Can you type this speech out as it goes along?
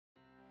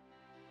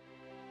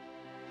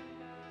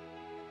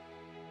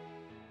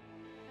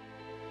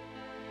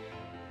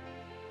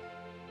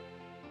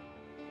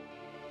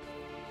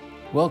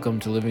Welcome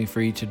to Living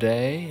Free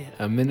Today,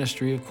 a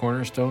ministry of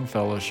Cornerstone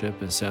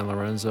Fellowship in San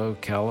Lorenzo,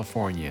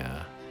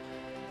 California.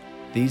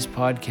 These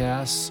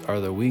podcasts are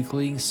the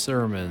weekly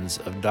sermons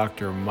of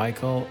Dr.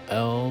 Michael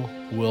L.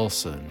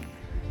 Wilson.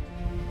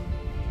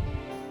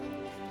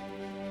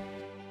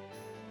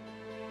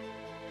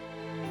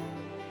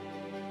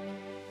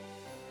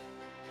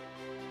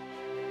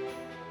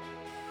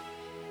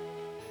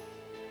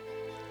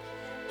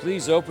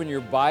 Please open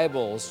your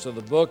Bibles to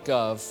the book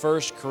of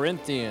 1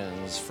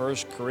 Corinthians. 1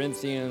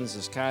 Corinthians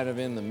is kind of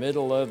in the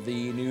middle of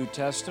the New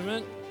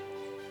Testament.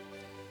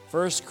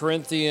 1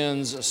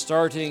 Corinthians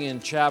starting in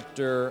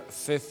chapter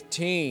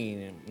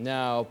 15.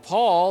 Now,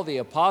 Paul, the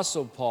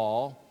Apostle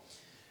Paul,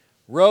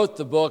 wrote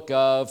the book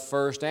of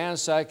 1st and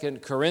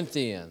 2nd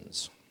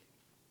Corinthians.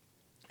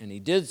 And he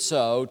did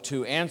so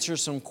to answer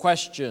some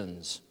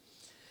questions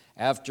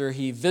after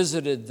he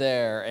visited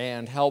there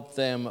and helped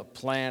them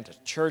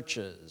plant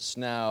churches.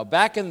 Now,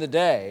 back in the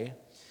day,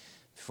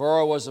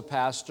 before I was a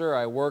pastor,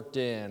 I worked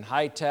in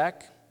high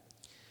tech.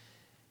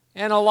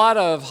 And a lot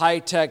of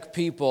high-tech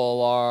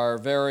people are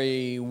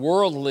very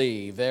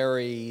worldly,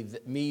 very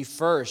me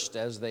first,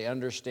 as they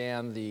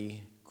understand the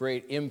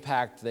great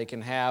impact they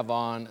can have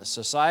on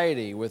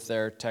society with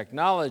their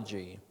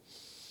technology.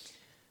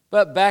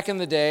 But back in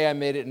the day, I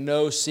made it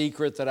no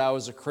secret that I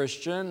was a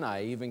Christian.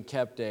 I even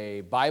kept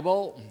a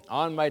Bible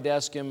on my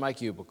desk in my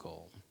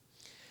cubicle.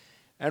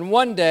 And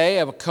one day,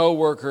 a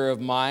coworker of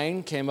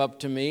mine came up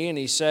to me and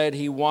he said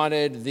he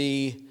wanted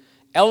the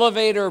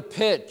elevator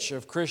pitch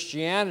of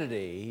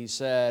Christianity. He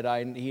said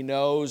he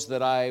knows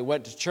that I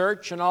went to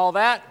church and all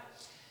that,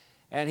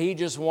 and he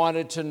just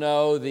wanted to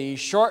know the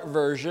short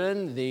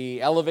version,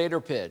 the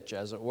elevator pitch,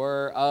 as it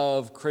were,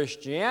 of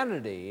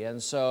Christianity.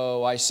 And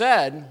so I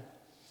said,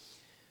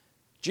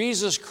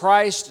 Jesus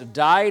Christ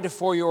died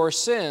for your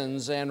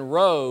sins and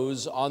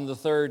rose on the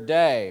third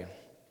day.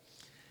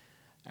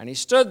 And he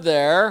stood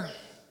there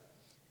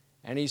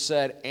and he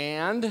said,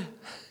 and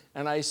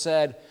I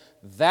said,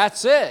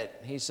 that's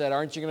it. He said,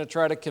 aren't you going to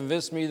try to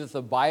convince me that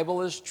the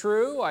Bible is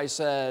true? I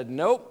said,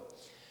 nope.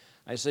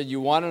 I said,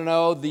 you want to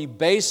know the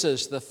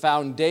basis, the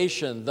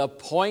foundation, the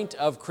point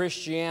of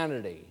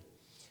Christianity?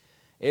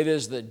 It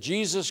is that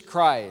Jesus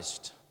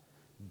Christ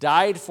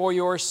died for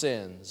your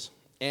sins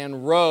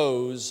and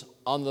rose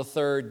on the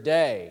third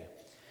day.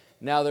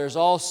 Now, there's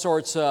all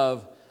sorts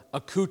of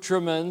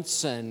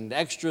accoutrements and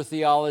extra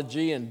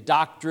theology and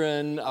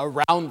doctrine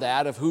around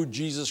that of who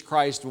Jesus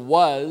Christ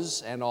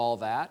was and all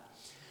that.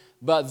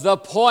 But the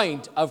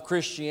point of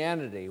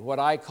Christianity, what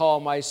I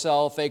call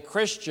myself a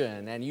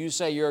Christian, and you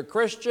say you're a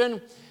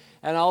Christian,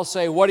 and I'll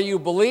say, what do you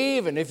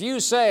believe? And if you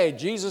say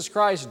Jesus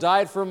Christ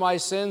died for my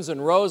sins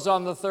and rose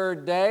on the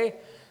third day,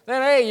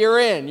 then hey, you're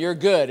in, you're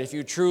good if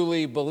you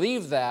truly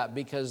believe that,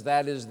 because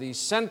that is the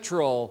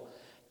central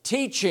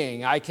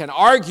teaching. I can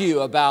argue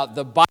about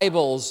the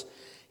Bible's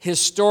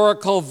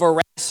historical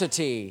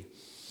veracity,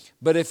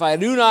 but if I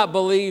do not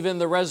believe in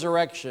the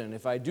resurrection,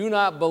 if I do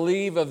not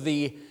believe of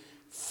the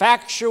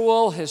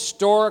factual,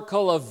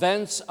 historical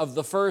events of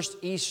the first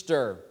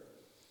Easter,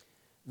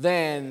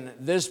 then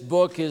this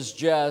book is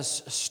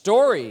just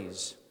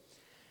stories.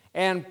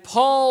 And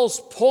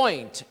Paul's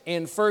point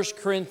in 1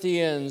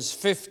 Corinthians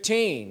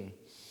 15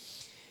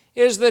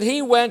 is that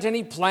he went and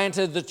he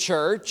planted the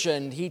church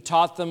and he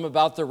taught them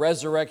about the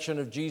resurrection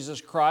of Jesus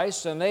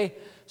Christ, and they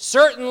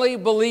certainly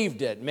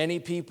believed it. Many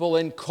people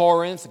in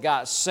Corinth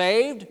got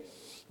saved,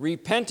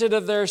 repented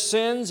of their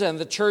sins, and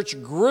the church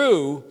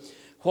grew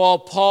while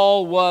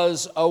Paul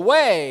was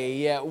away.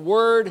 Yet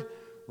word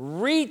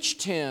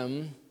reached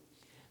him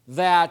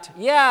that,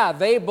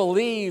 they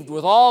believed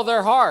with all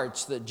their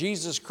hearts that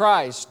Jesus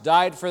Christ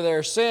died for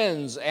their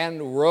sins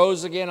and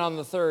rose again on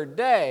the third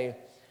day,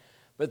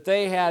 but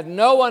they had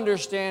no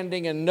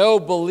understanding and no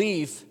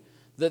belief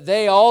that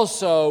they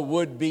also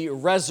would be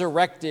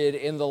resurrected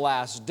in the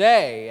last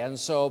day. And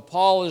so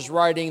Paul is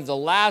writing the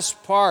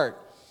last part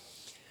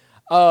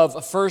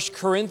of 1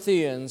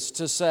 Corinthians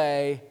to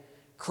say,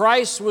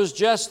 Christ was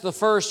just the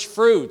first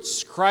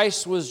fruits.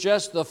 Christ was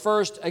just the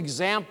first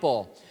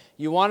example.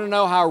 You want to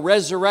know how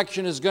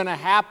resurrection is going to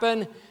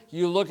happen?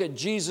 You look at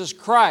Jesus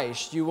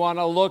Christ. You want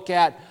to look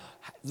at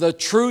the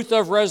truth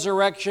of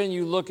resurrection?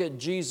 You look at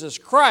Jesus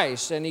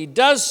Christ. And he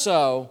does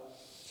so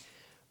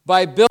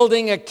by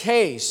building a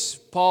case.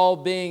 Paul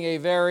being a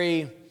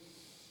very,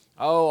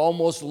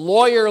 almost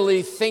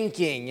lawyerly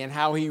thinking in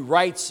how he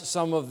writes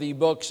some of the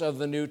books of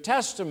the New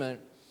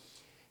Testament,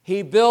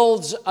 he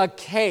builds a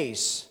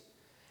case.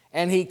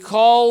 And he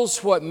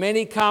calls what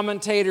many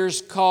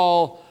commentators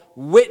call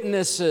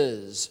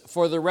witnesses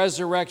for the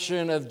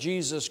resurrection of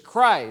Jesus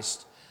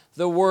Christ.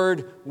 The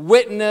word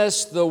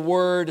witness, the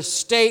word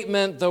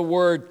statement, the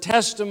word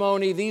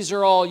testimony, these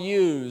are all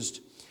used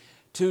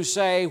to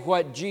say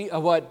what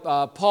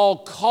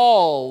Paul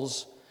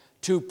calls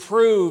to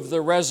prove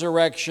the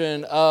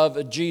resurrection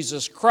of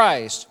Jesus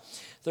Christ.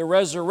 The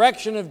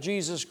resurrection of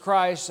Jesus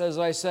Christ, as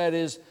I said,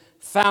 is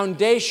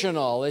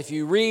foundational. If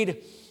you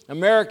read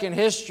American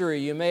history,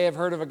 you may have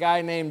heard of a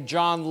guy named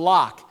John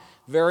Locke.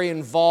 very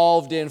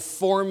involved in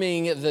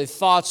forming the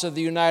thoughts of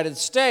the United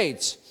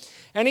States.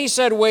 And he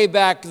said way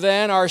back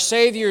then, our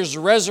Savior's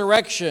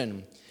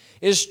resurrection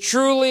is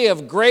truly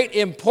of great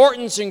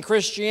importance in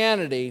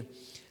Christianity,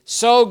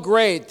 so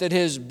great that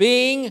his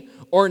being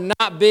or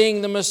not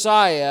being the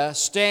Messiah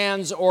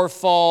stands or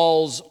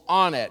falls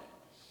on it.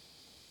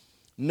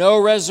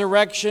 No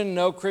resurrection,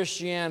 no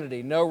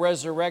Christianity. No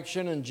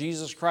resurrection, and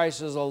Jesus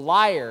Christ is a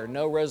liar.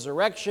 No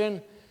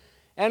resurrection,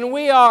 and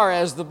we are,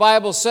 as the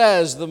Bible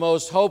says, the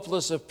most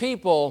hopeless of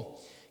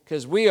people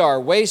because we are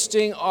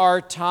wasting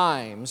our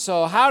time.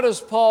 So how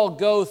does Paul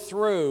go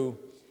through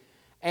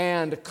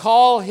and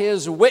call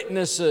his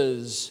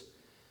witnesses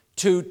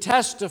to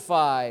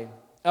testify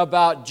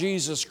about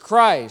Jesus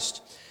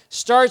Christ?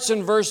 Starts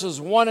in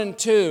verses 1 and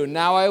 2.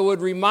 Now I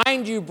would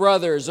remind you,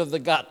 brothers, of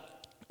the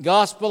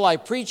gospel I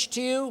preached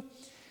to you,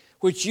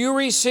 which you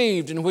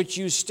received, in which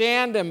you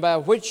stand, and by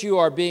which you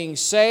are being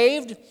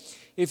saved,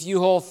 if you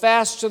hold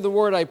fast to the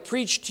word I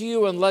preached to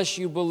you, unless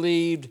you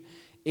believed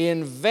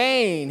in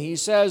vain. He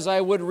says,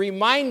 I would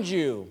remind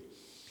you.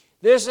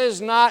 This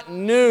is not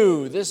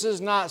new. This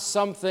is not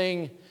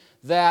something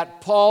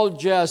that Paul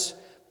just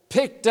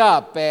picked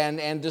up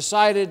and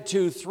decided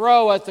to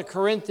throw at the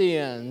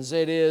Corinthians.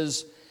 It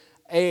is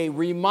a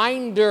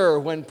reminder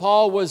when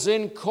Paul was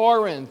in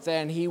Corinth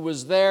and he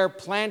was there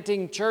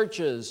planting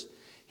churches.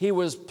 He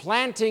was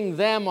planting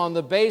them on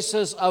the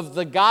basis of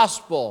the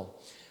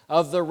gospel,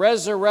 of the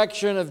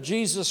resurrection of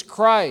Jesus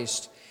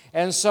Christ.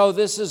 And so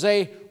this is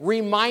a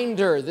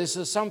reminder. This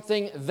is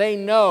something they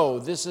know.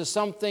 This is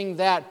something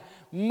that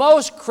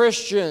most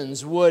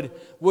Christians would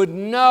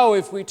know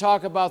if we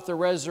talk about the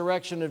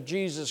resurrection of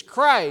Jesus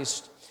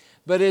Christ,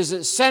 but is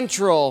it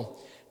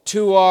central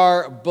to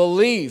our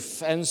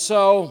belief? And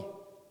so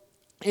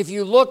if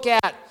you look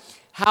at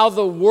how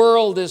the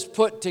world is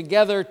put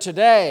together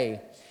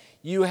today,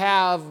 you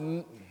have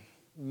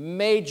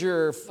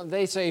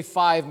they say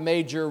 5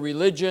 major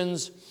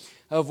religions,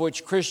 of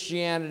which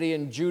Christianity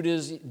and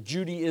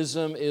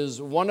Judaism is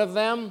one of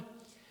them.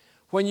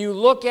 When you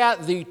look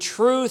at the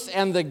truth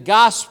and the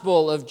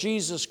gospel of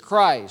Jesus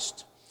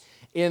Christ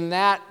in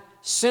that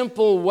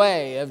simple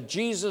way of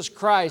Jesus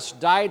Christ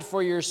died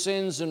for your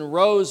sins and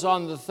rose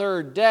on the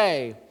 3rd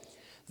day,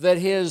 that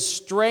his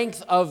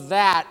strength of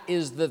that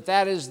is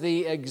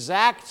the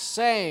exact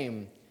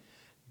same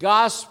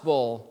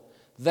gospel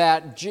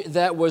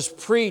that was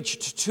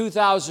preached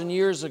 2,000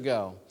 years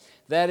ago.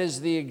 That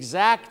is the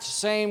exact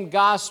same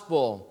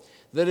gospel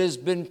that has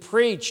been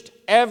preached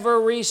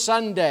every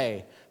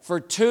Sunday for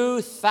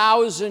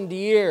 2,000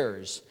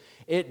 years.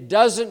 It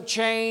doesn't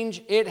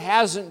change. It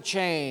hasn't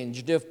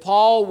changed. If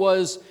Paul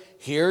was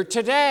here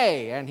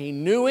today and he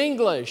knew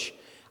English,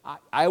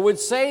 I would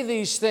say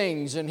these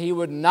things and he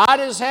would nod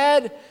his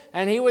head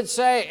and he would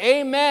say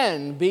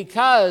amen,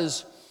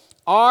 because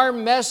our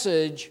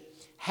message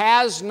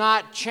has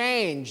not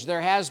changed.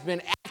 There has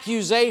been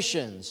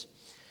accusations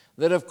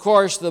that, of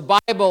course, the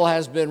Bible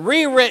has been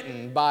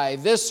rewritten by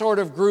this sort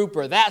of group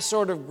or that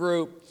sort of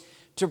group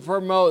to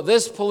promote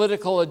this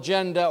political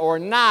agenda or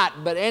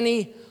not, but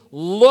any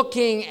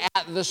looking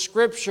at the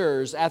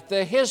Scriptures, at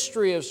the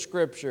history of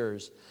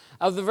Scriptures,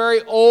 of the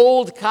very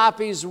old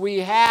copies we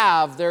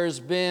have, there's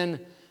been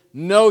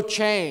no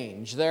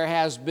change. There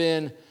has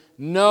been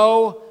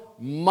no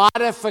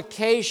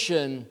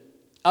modification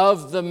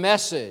of the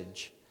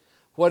message.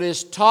 What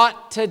is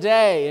taught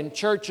today in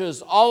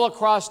churches all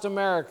across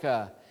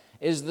America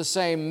is the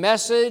same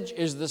message,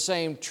 is the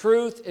same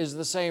truth, is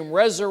the same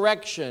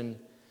resurrection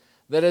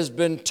that has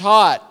been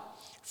taught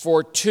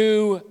for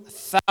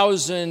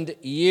 2,000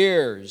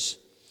 years.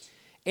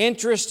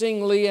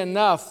 Interestingly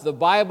enough, the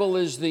Bible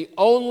is the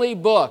only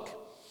book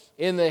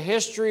in the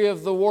history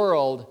of the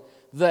world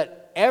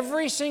that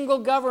every single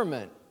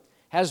government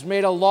has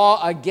made a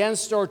law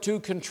against or to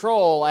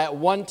control at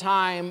one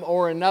time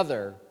or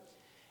another,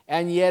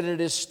 and yet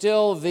it is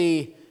still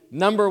the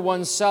number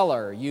one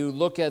seller. You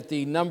look at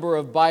the number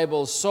of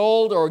Bibles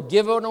sold or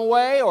given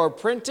away or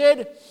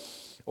printed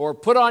or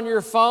put on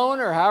your phone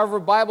or however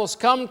Bibles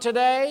come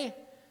today,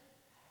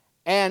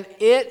 and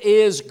it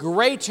is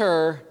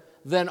greater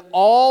than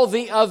all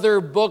the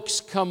other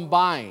books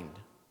combined.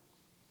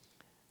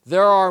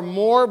 There are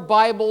more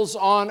Bibles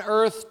on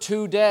earth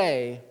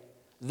today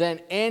than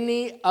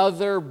any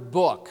other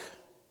book.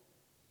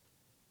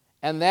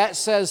 And that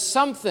says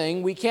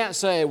something. We can't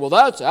say, well,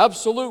 that's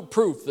absolute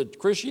proof that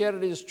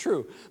Christianity is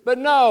true. But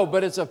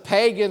it's a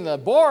peg in the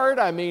board.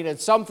 I mean,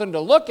 it's something to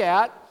look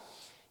at.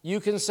 I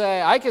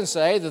can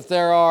say that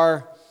there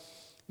are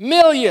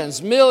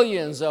millions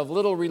of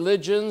little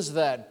religions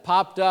that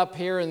popped up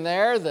here and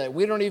there that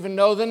we don't even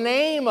know the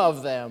name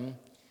of them,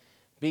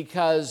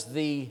 because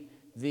the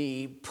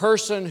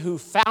person who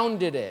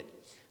founded it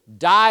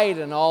died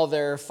and all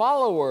their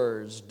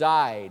followers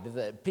died.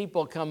 That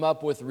people come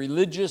up with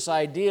religious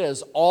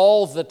ideas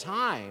all the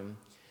time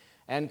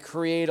and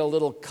create a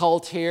little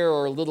cult here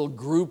or a little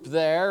group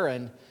there,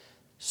 and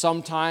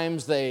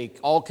sometimes they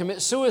all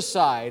commit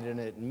suicide and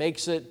it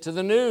makes it to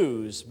the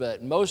news,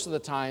 but most of the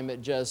time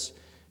it just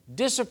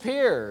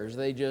disappears.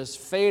 They just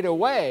fade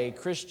away.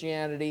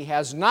 Christianity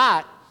has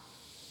not.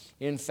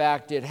 In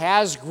fact, it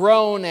has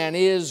grown and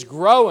is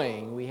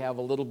growing. We have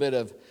a little bit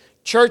of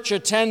church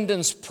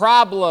attendance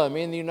problem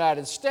in the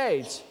United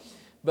States,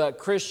 but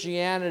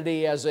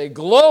Christianity as a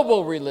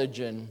global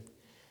religion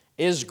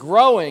is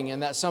growing,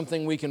 and that's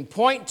something we can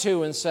point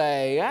to and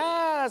say,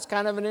 that's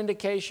kind of an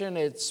indication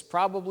it's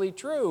probably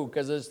true,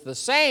 because it's the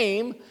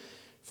same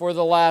for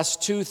the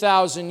last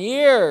 2,000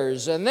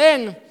 years. And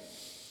then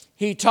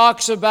he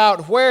talks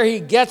about where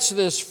he gets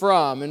this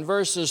from in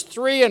verses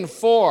 3 and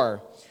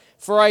 4.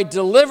 For I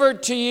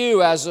delivered to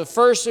you as of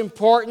first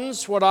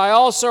importance what I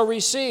also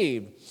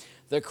received,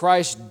 that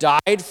Christ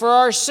died for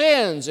our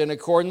sins in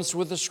accordance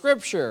with the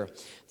Scripture,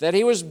 that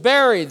he was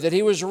buried, that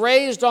he was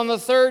raised on the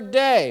third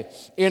day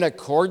in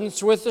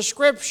accordance with the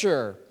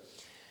Scripture.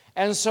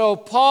 And so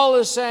Paul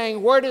is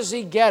saying, where does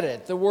he get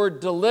it? The word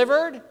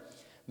delivered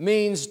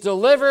means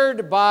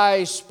delivered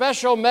by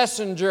special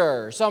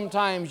messenger.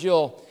 Sometimes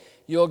you'll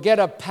get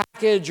a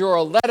package or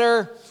a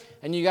letter,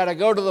 and you got to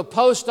go to the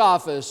post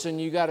office,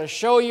 and you got to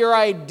show your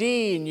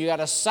ID, and you got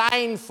to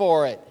sign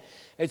for it.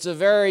 It's a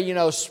very,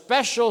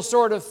 special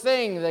sort of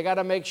thing. They got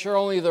to make sure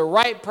only the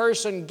right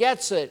person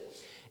gets it.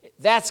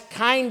 That's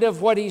kind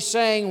of what he's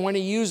saying when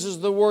he uses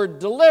the word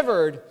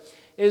delivered,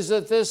 is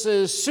that this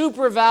is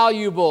super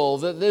valuable,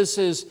 that this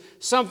is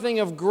something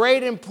of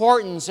great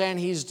importance, and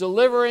he's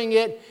delivering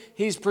it.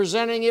 He's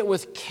presenting it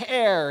with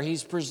care.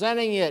 He's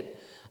presenting it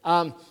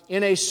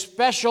in a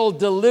special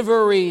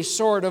delivery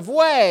sort of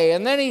way.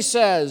 And then he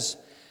says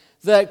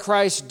that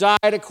Christ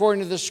died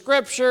according to the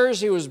Scriptures.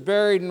 He was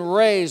buried and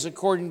raised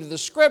according to the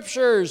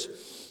Scriptures.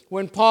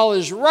 When Paul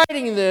is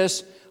writing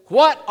this,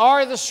 what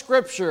are the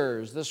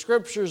Scriptures? The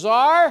Scriptures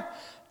are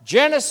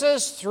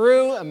Genesis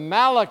through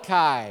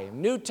Malachi.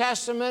 New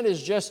Testament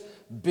is just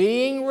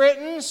being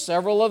written.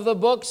 Several of the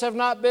books have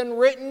not been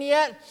written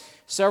yet.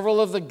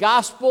 Several of the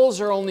Gospels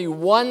are only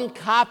one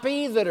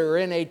copy that are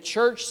in a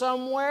church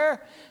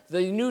somewhere.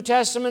 The New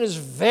Testament is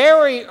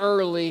very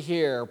early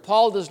here.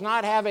 Paul does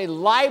not have a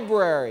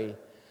library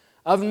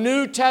of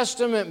New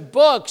Testament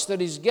books that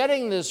he's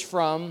getting this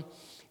from.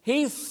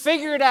 He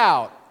figured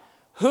out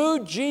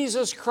who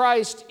Jesus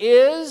Christ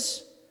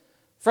is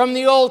from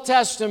the Old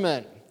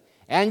Testament.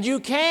 And you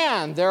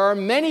can. There are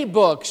many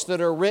books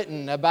that are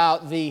written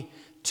about the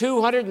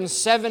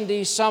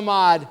 270 some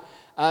odd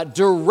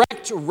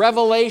direct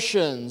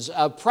revelations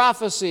of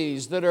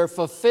prophecies that are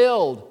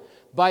fulfilled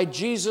by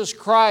Jesus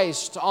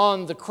Christ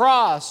on the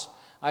cross.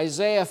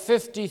 Isaiah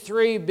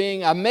 53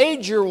 being a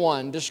major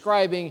one,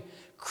 describing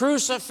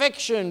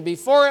crucifixion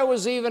before it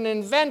was even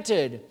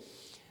invented.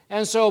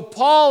 And so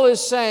Paul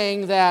is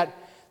saying that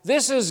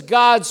this is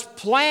God's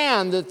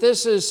plan, that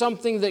this is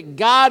something that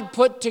God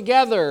put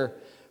together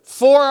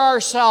for our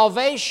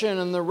salvation,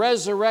 and the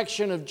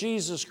resurrection of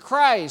Jesus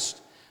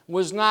Christ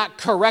was not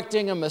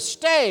correcting a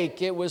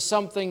mistake. It was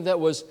something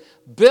that was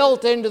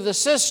built into the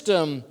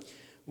system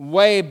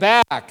way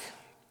back.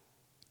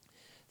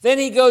 Then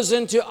he goes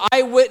into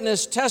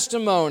eyewitness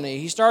testimony.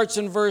 He starts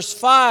in verse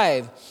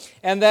 5,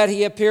 and that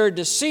he appeared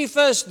to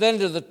Cephas, then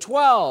to the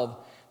 12.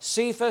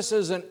 Cephas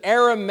is an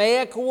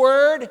Aramaic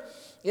word.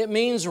 It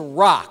means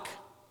rock.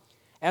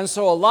 And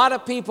so a lot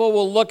of people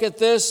will look at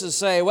this and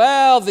say,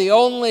 well, the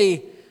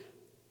only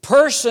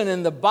person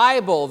in the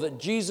Bible that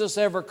Jesus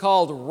ever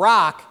called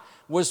rock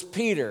was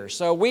Peter.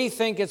 So we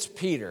think it's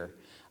Peter.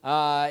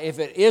 If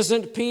it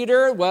isn't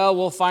Peter, well,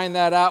 we'll find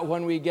that out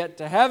when we get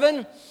to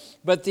heaven.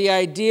 But the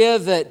idea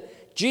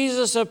that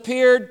Jesus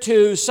appeared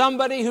to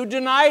somebody who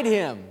denied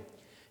him.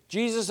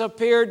 Jesus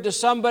appeared to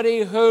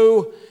somebody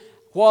who,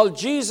 while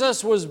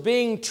Jesus was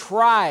being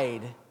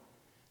tried,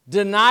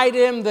 denied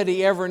him that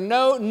he ever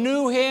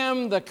knew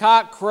him. The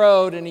cock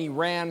crowed and he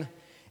ran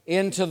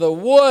into the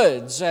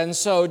woods. And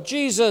so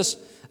Jesus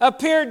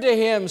appeared to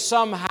him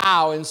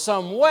somehow, in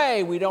some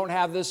way. We don't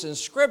have this in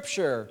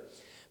Scripture,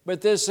 but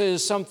this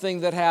is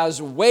something that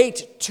has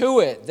weight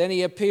to it. Then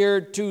he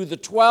appeared to the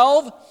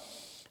 12.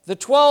 The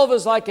 12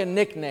 is like a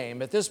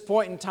nickname. At this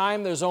point in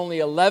time, there's only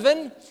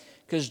 11,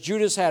 because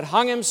Judas had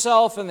hung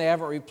himself and they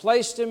haven't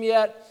replaced him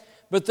yet.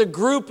 But the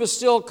group is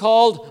still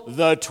called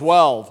the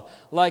 12,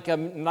 like a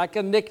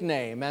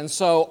nickname. And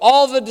so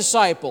all the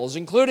disciples,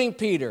 including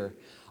Peter,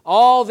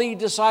 all the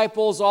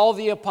disciples, all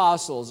the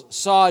apostles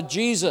saw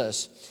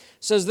Jesus. It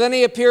says, then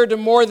he appeared to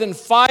more than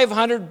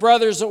 500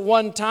 brothers at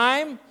one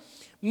time,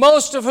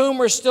 most of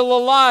whom are still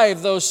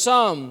alive, though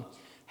some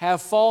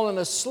have fallen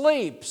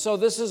asleep. So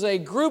this is a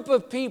group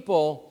of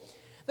people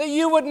that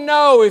you would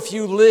know if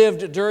you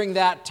lived during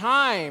that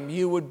time.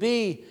 You would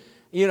be,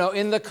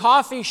 in the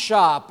coffee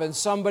shop, and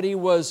somebody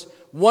was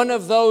one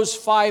of those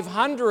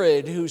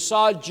 500 who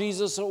saw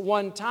Jesus at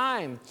one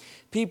time.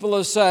 People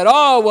have said,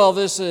 oh, well,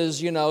 this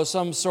is,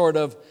 some sort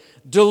of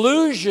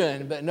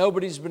delusion, but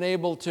nobody's been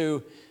able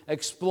to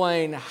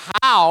explain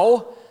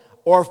how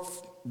or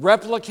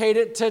replicate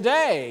it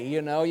today.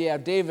 You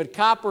have David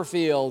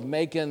Copperfield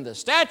making the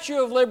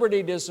Statue of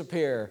Liberty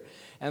disappear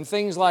and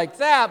things like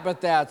that, but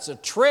that's a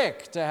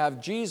trick to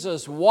have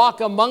Jesus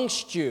walk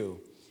amongst you.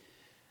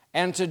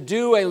 and to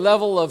do a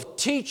level of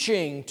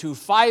teaching to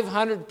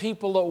 500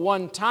 people at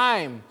one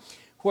time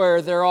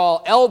where they're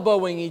all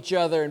elbowing each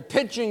other and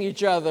pinching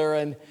each other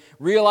and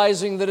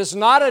realizing that it's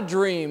not a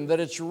dream, that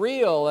it's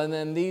real. And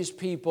then these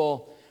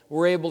people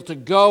were able to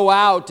go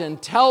out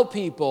and tell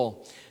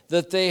people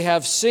that they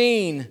have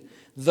seen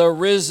the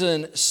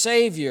risen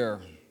Savior.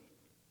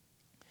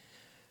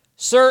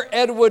 Sir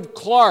Edward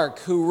Clarke,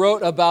 who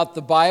wrote about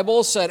the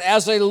Bible, said,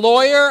 "As a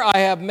lawyer, I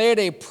have made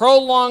a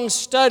prolonged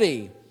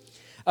study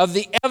of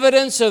the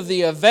evidence of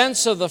the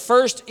events of the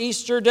first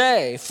Easter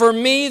day. For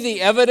me,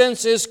 the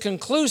evidence is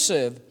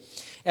conclusive,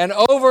 and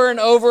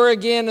over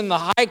again in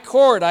the High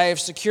Court, I have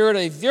secured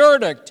a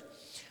verdict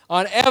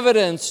on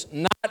evidence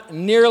not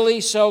nearly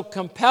so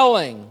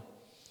compelling.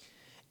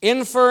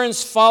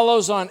 Inference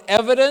follows on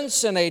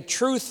evidence, and a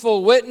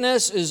truthful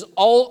witness is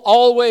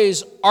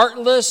always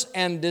artless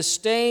and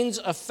disdains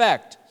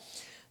effect.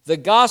 The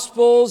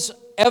gospel's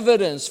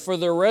evidence for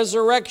the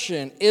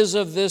resurrection is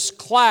of this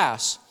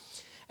class.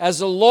 As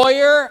a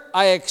lawyer,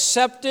 I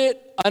accept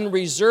it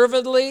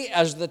unreservedly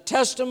as the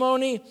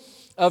testimony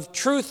of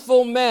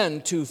truthful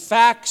men to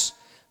facts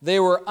they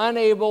were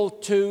unable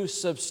to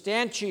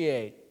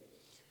substantiate."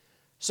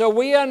 So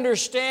we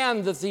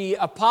understand that the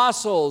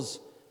apostles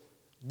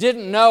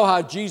didn't know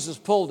how Jesus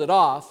pulled it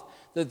off,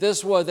 that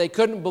they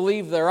couldn't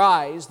believe their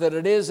eyes, that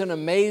it is an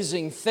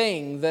amazing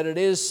thing, that it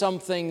is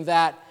something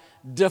that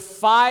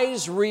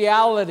defies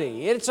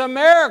reality. It's a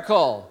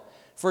miracle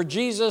for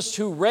Jesus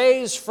to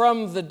raise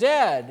from the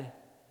dead,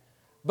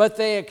 but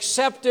they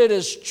accept it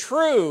as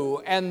true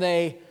and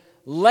they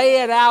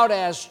lay it out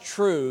as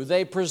true.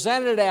 They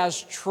present it as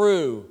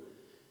true.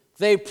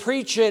 They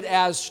preach it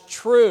as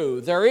true.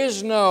 There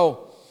is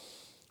no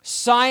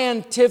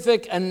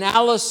scientific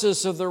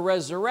analysis of the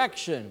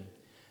resurrection.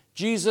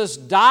 Jesus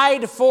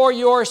died for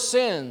your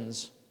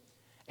sins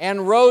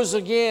and rose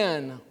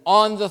again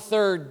on the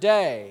third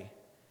day.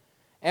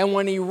 And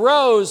when he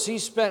rose, he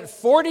spent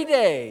 40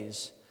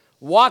 days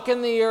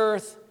walking the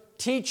earth,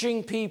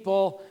 teaching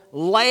people,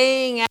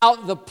 laying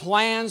out the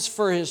plans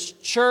for his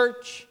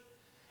church.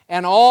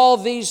 And all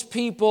these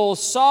people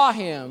saw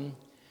him.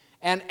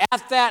 And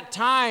at that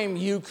time,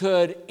 you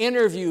could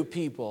interview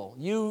people.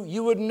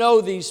 You would know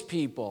these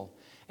people.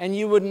 And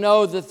you would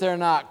know that they're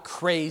not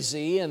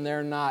crazy and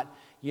they're not,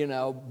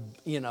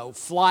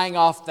 flying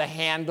off the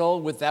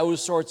handle with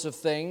those sorts of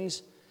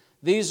things.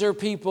 These are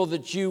people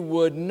that you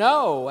would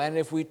know. And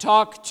if we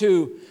talk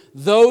to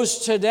those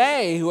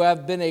today who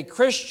have been a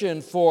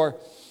Christian for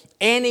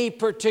any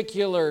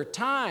particular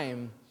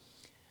time,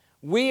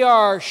 we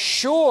are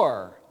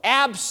sure,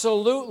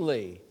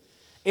 absolutely,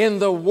 in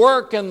the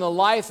work and the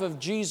life of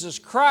Jesus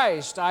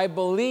Christ. I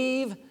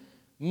believe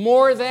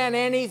more than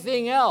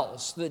anything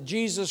else that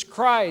Jesus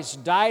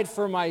Christ died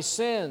for my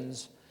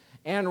sins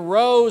and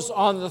rose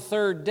on the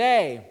third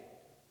day.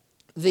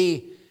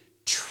 The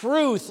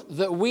truth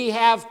that we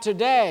have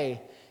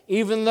today,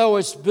 even though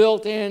it's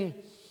built in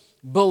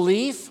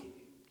belief,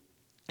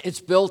 it's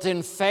built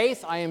in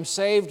faith. I am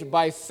saved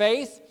by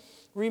faith,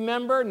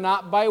 remember,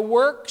 not by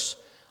works.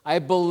 I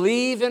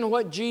believe in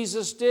what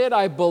Jesus did.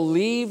 I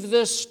believe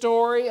this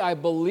story. I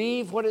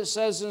believe what it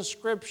says in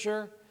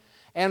Scripture.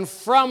 And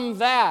from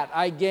that,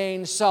 I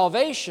gain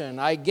salvation.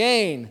 I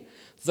gain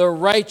the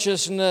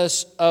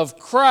righteousness of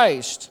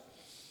Christ.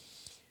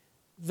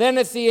 Then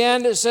at the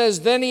end it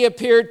says, "Then he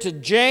appeared to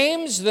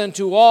James, then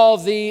to all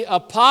the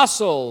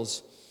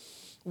apostles."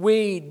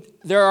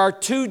 There are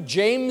two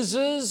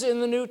Jameses in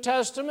the New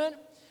Testament.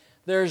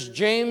 There's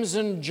James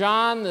and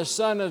John, the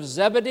son of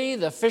Zebedee,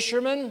 the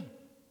fisherman.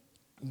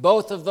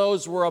 Both of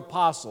those were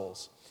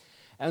apostles.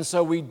 And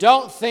so we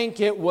don't think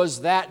it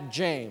was that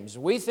James.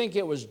 We think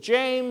it was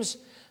James,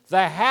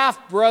 the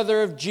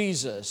half-brother of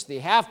Jesus. The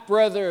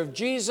half-brother of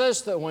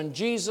Jesus, that when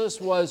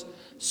Jesus was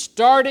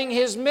starting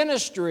his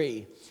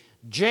ministry,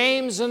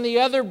 James and the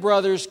other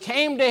brothers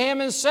came to him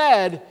and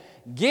said,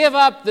 "Give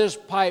up this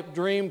pipe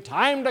dream,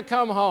 time to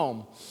come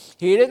home."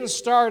 He didn't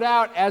start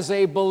out as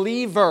a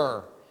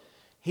believer.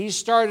 He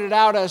started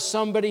out as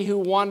somebody who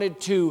wanted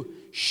to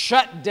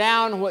shut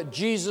down what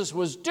Jesus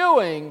was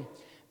doing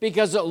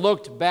because it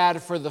looked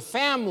bad for the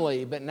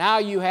family. But now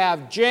you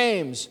have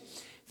James,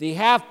 the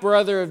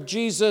half-brother of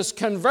Jesus,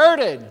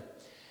 converted.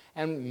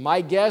 And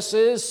my guess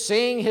is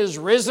seeing his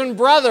risen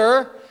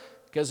brother,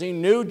 because he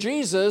knew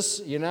Jesus,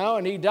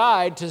 and he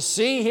died, to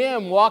see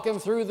him walking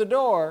through the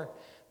door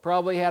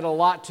probably had a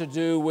lot to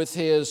do with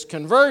his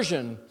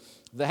conversion.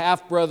 The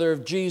half-brother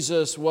of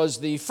Jesus was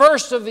the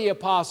first of the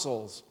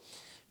apostles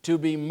to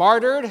be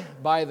martyred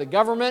by the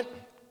government.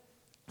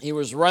 He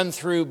was run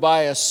through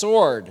by a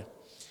sword.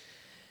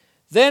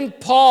 Then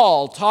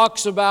Paul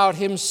talks about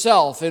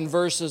himself in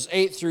verses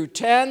 8 through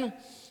 10.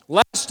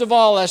 Last of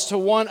all, as to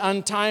one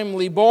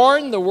untimely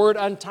born, the word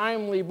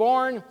untimely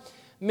born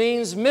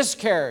means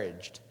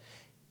miscarriage.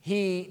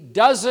 He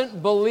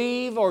doesn't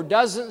believe or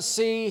doesn't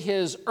see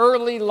his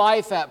early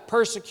life at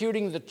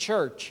persecuting the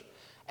church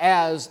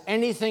as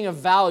anything of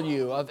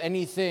value, of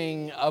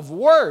anything of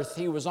worth.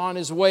 He was on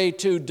his way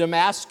to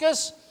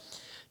Damascus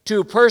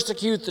to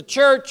persecute the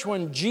church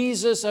when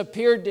Jesus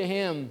appeared to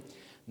him,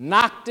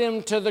 knocked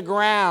him to the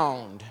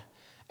ground,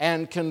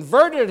 and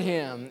converted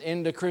him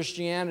into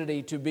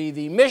Christianity to be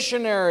the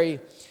missionary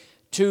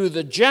to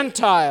the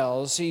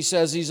Gentiles. He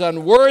says he's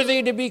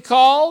unworthy to be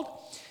called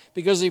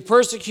because he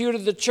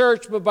persecuted the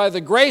church, but by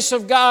the grace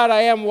of God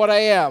I am what I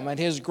am, and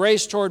his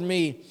grace toward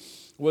me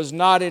was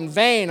not in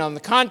vain. On the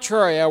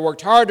contrary, I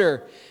worked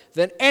harder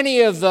than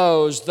any of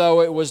those,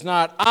 though it was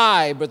not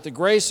I, but the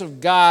grace of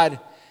God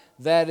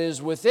that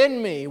is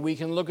within me. We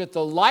can look at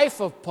the life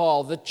of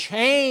Paul, the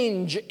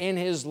change in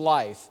his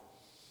life,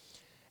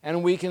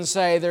 and we can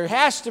say there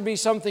has to be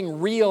something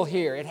real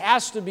here. It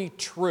has to be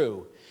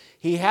true.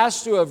 He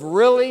has to have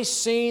really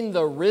seen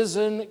the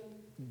risen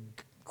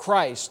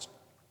Christ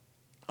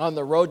on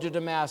the road to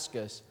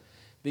Damascus,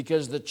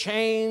 because the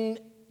change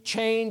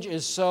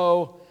is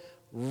so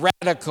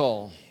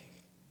radical.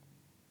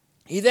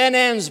 He then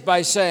ends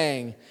by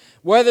saying,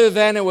 whether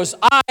then it was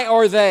I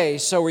or they,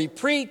 so we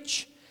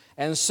preach,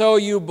 and so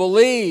you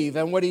believe.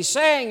 And what he's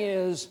saying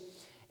is,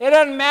 it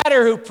doesn't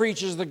matter who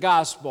preaches the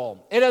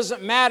gospel. It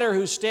doesn't matter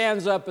who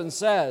stands up and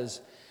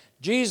says,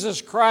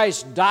 Jesus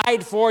Christ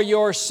died for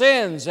your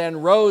sins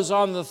and rose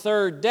on the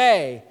third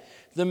day.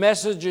 The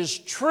message is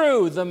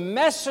true. The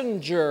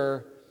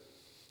messenger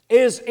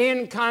is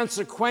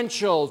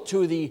inconsequential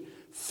to the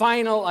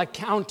final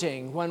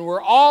accounting. When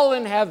we're all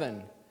in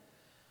heaven,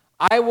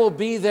 I will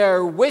be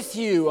there with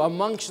you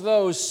amongst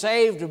those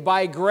saved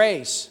by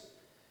grace,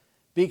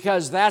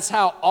 because that's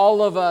how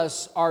all of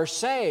us are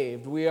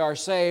saved. We are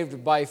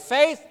saved by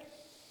faith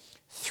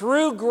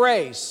through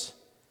grace,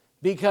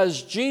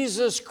 because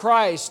Jesus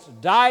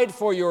Christ died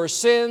for your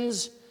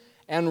sins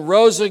and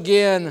rose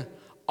again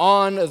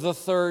on the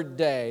third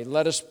day.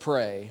 Let us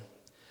pray.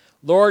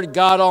 Lord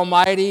God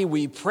Almighty,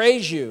 we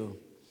praise you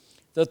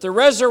that the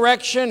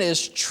resurrection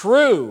is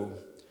true,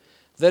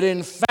 that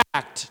in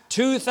fact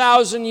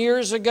 2,000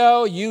 years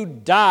ago you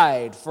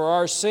died for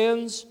our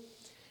sins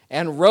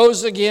and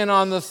rose again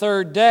on the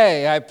third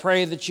day. I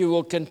pray that you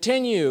will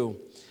continue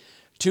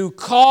to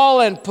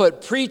call and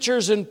put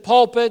preachers in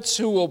pulpits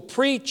who will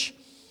preach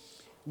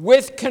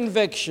with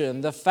conviction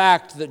the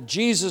fact that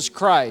Jesus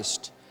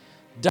Christ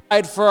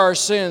died for our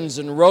sins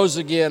and rose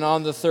again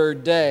on the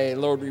third day.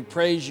 Lord, we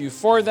praise you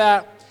for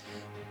that.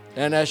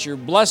 And as your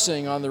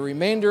blessing on the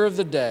remainder of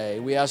the day,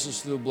 we ask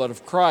this through the blood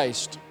of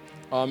Christ.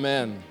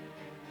 Amen.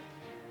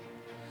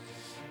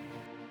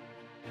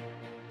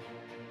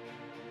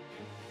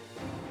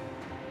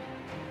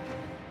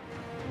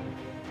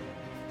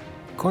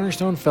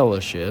 Cornerstone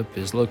Fellowship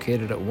is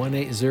located at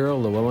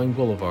 180 Llewellyn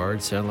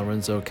Boulevard, San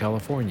Lorenzo,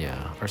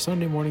 California. Our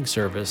Sunday morning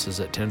service is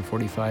at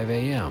 10:45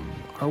 a.m.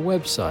 Our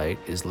website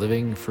is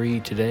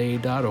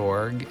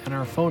livingfreetoday.org, and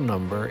our phone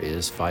number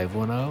is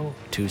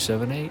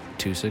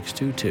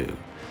 510-278-2622.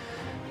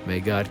 May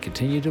God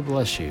continue to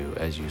bless you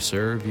as you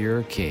serve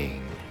your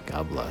King.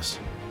 God bless.